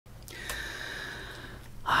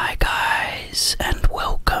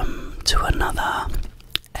to another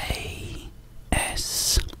ASMR.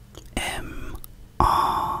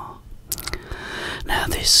 Now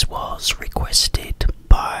this was requested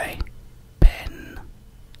by Ben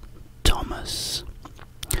Thomas,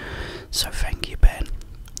 so thank you, Ben.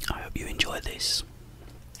 I hope you enjoy this.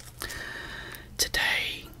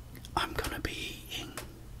 Today I'm gonna be eating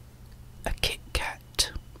a KitKat.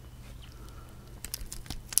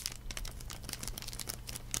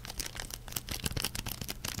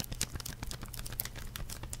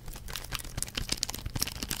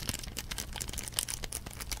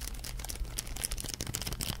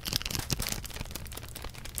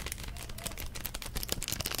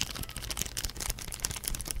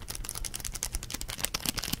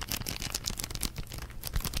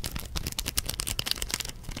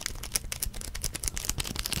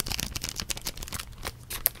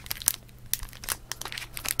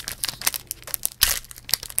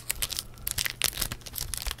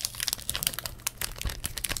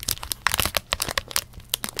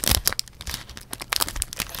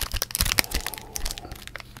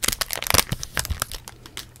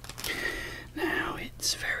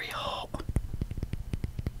 It's very hot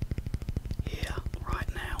here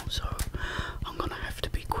right now, so I'm gonna have to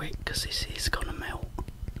be quick because this is gonna melt.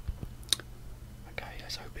 Okay,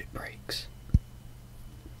 let's hope it breaks.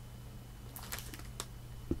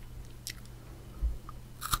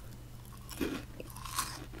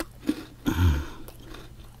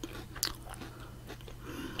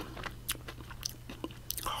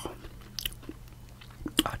 Oh,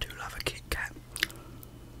 I do love a KitKat.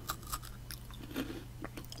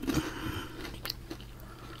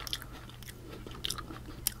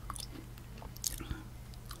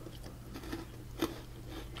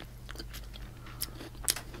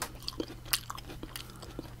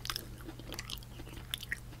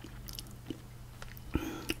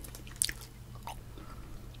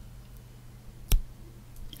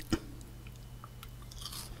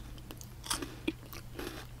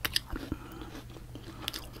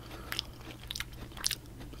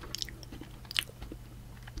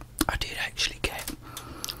 I did actually get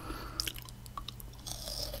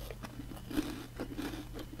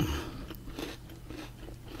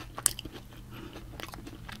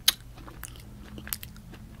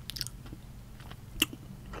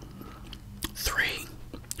three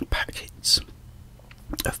packets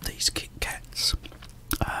of these KitKats,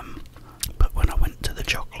 but when I went to the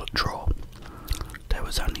chocolate drawer there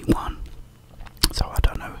was only one, so I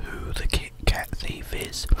don't know who the KitKat thief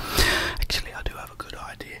is. Actually, I do have a good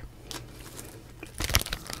idea.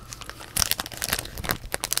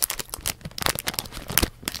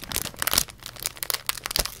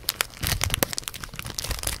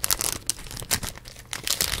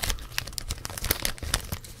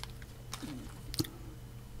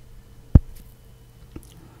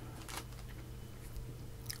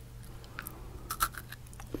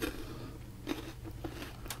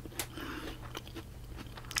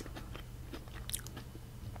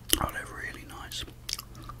 Oh, they're really nice.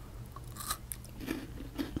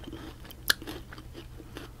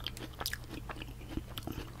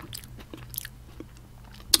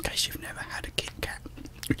 In case you've never had a KitKat,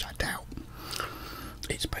 which I doubt,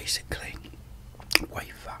 it's basically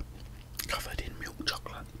wafer covered in milk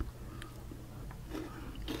chocolate.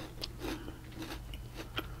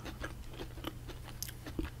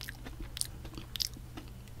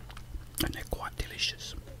 And they're quite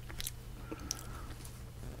delicious.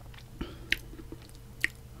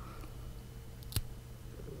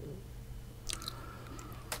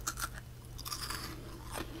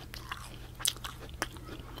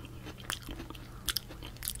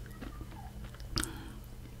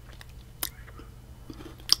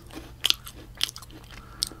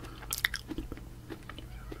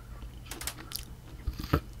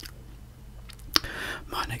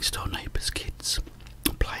 My next door neighbour's kids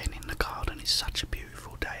are playing in the garden. It's such a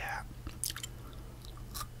beautiful day out.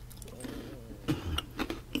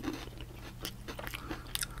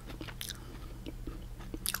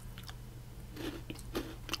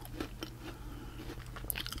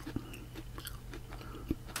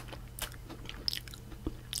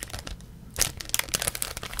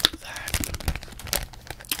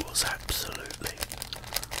 That was absolutely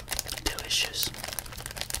delicious.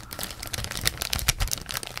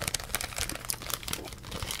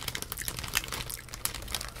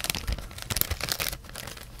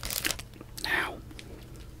 Now,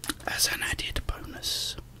 as an added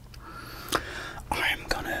bonus, I'm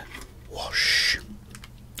gonna wash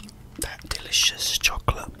that delicious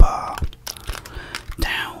chocolate bar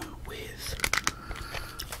down with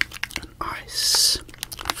an ice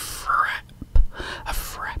frap, a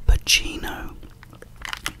frappuccino.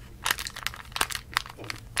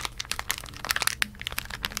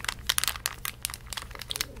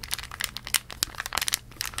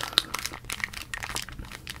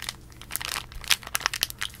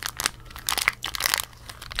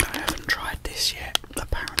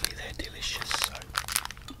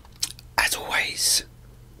 guys,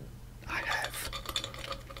 I have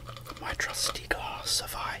my trusty glass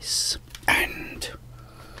of ice, and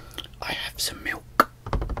I have some milk.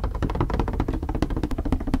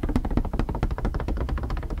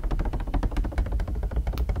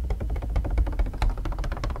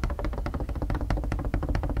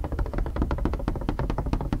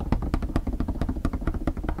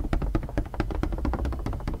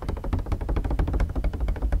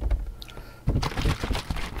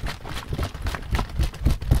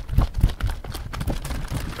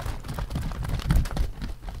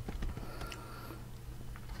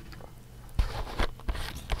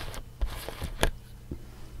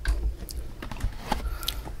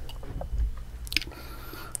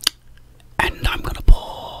 And I'm going to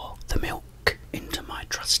pour the milk into my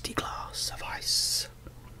trusty glass of ice.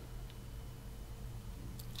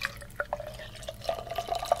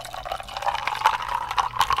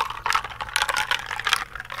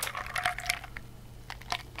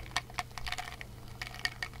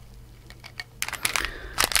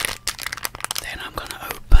 Then I'm going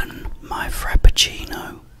to open my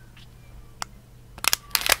Frappuccino.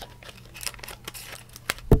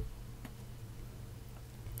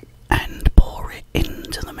 And pour it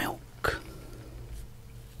into the milk.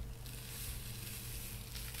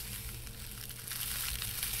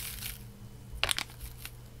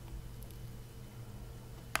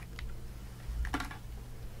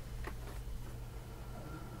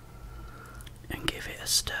 And give it a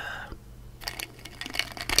stir.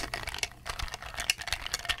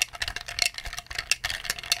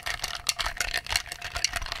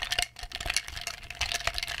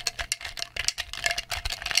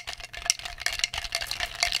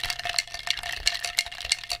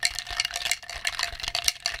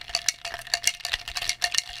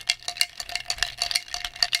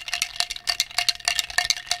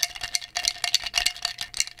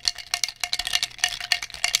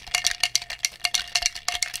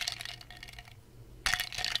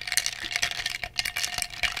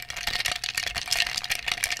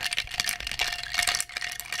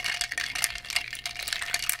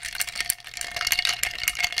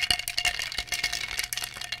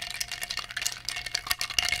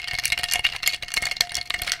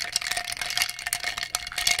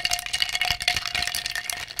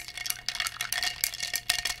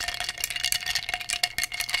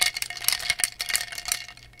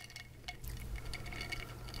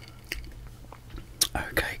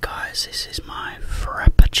 Okay guys, this is my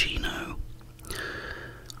Frappuccino.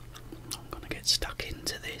 I'm gonna get stuck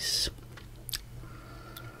into this.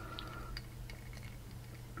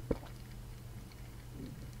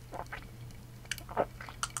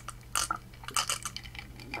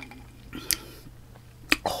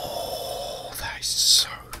 Oh, that is so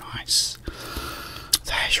nice.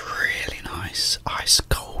 That is really nice. Ice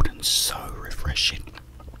cold and so refreshing.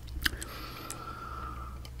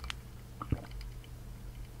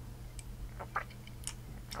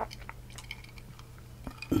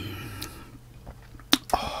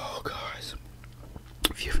 Oh guys,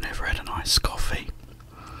 if you've never had an iced coffee,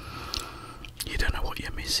 you don't know what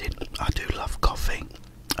you're missing. I do love coffee.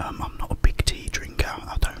 I'm not a big tea drinker.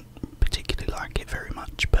 I don't particularly like it very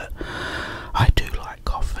much, but I do like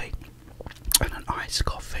coffee, and an iced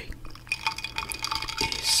coffee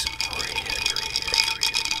is really, really,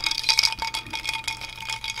 really nice.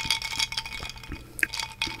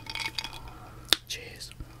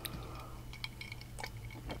 Cheers.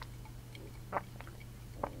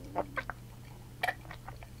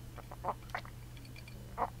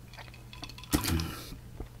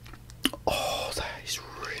 Oh, that is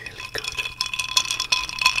really good.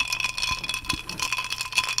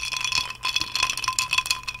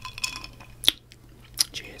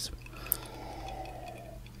 Cheers.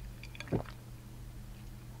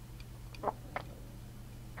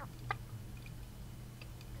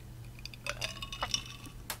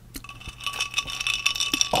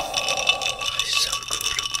 Oh, that is so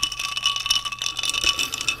good.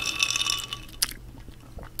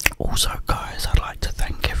 Also guys, I'd like to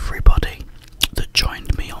thank everybody that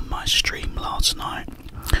joined me on my stream last night.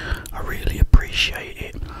 I really appreciate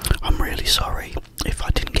it. I'm really sorry if I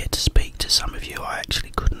didn't get to speak to some of you. I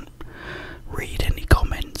actually couldn't read any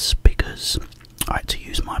comments because I had to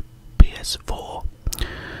use my PS4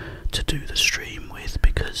 to do the stream with,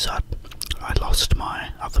 because I lost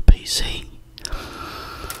my other PC.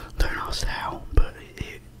 Don't ask how, but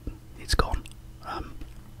it's gone.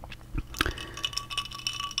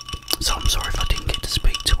 So I'm sorry if I didn't get to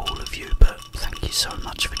speak to all of you, but thank you so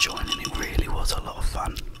much for joining. It really was a lot of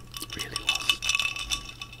fun. It really was.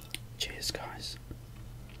 Cheers, guys.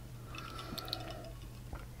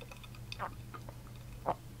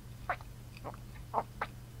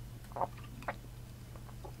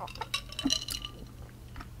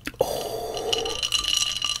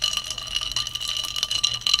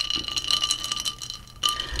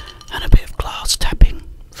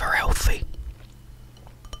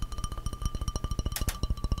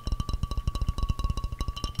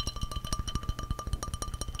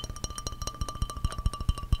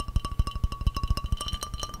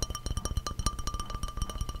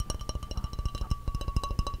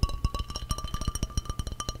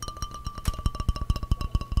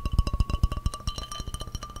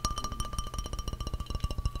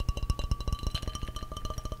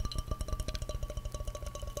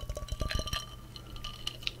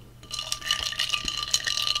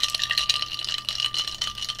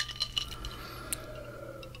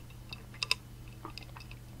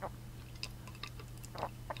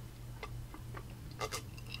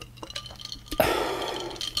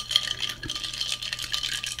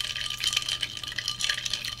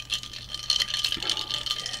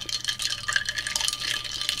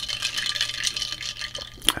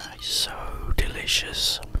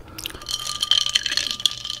 delicious.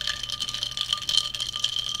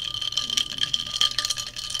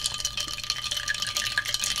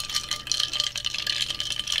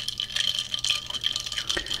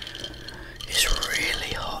 It's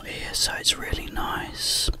really hot here, so it's really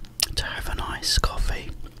nice to have an iced coffee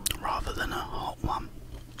rather than a hot one.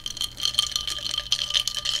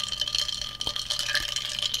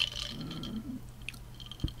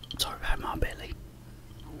 Sorry about my belly.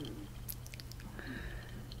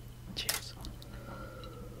 Cheers.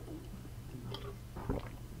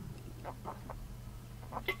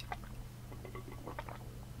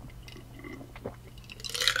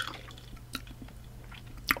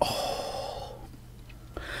 Oh,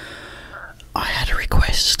 I had a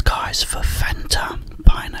request, guys, for Fanta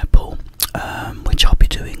pineapple, which I'll be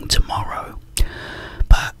doing tomorrow.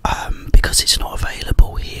 But because it's not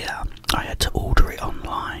available here, I had to order it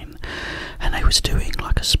online, and they was doing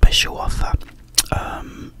like a special offer.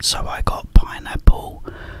 So I got pineapple,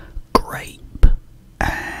 grape,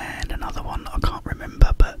 and another one I can't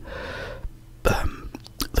remember, but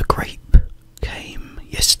the grape came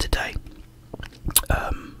yesterday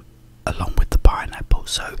along with the pineapple.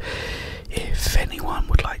 So if anyone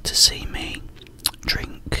would like to see me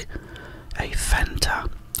drink a Fanta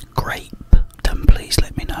grape, then please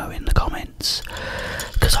let me know in the comments,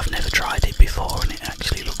 because I've never tried it before and it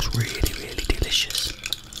actually looks really, really delicious.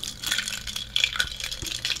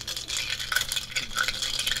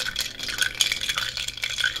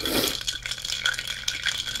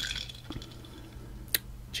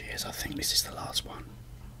 Cheers, I think this is the last one.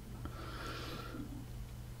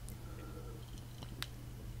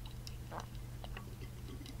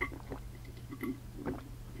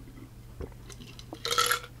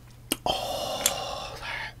 Oh,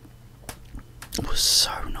 that was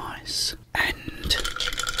so nice. And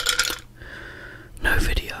no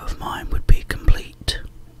video of mine would be complete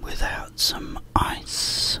without some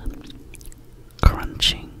ice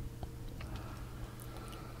crunching.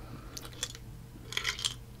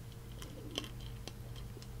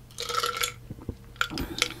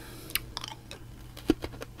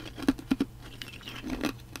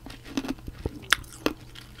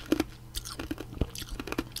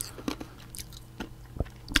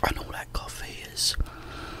 And all that coffee has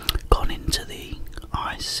gone into the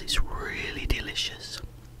ice. It's really delicious.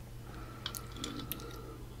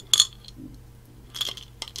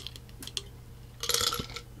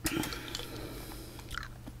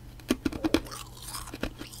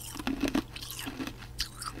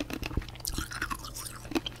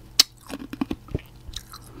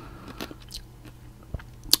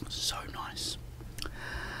 So nice.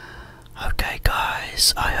 Okay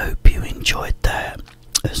guys, I hope you enjoyed that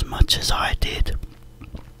as much as I did.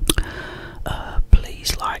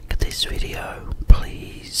 Please like this video,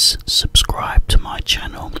 please subscribe to my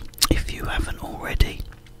channel if you haven't already,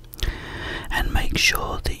 and make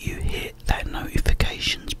sure that you hit that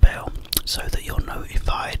notifications bell so that you're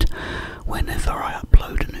notified whenever I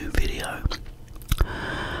upload a new video.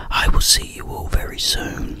 I will see you all very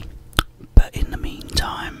soon, but in the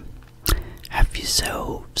meantime, have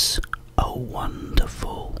yourselves a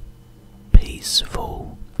wonderful,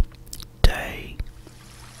 peaceful day.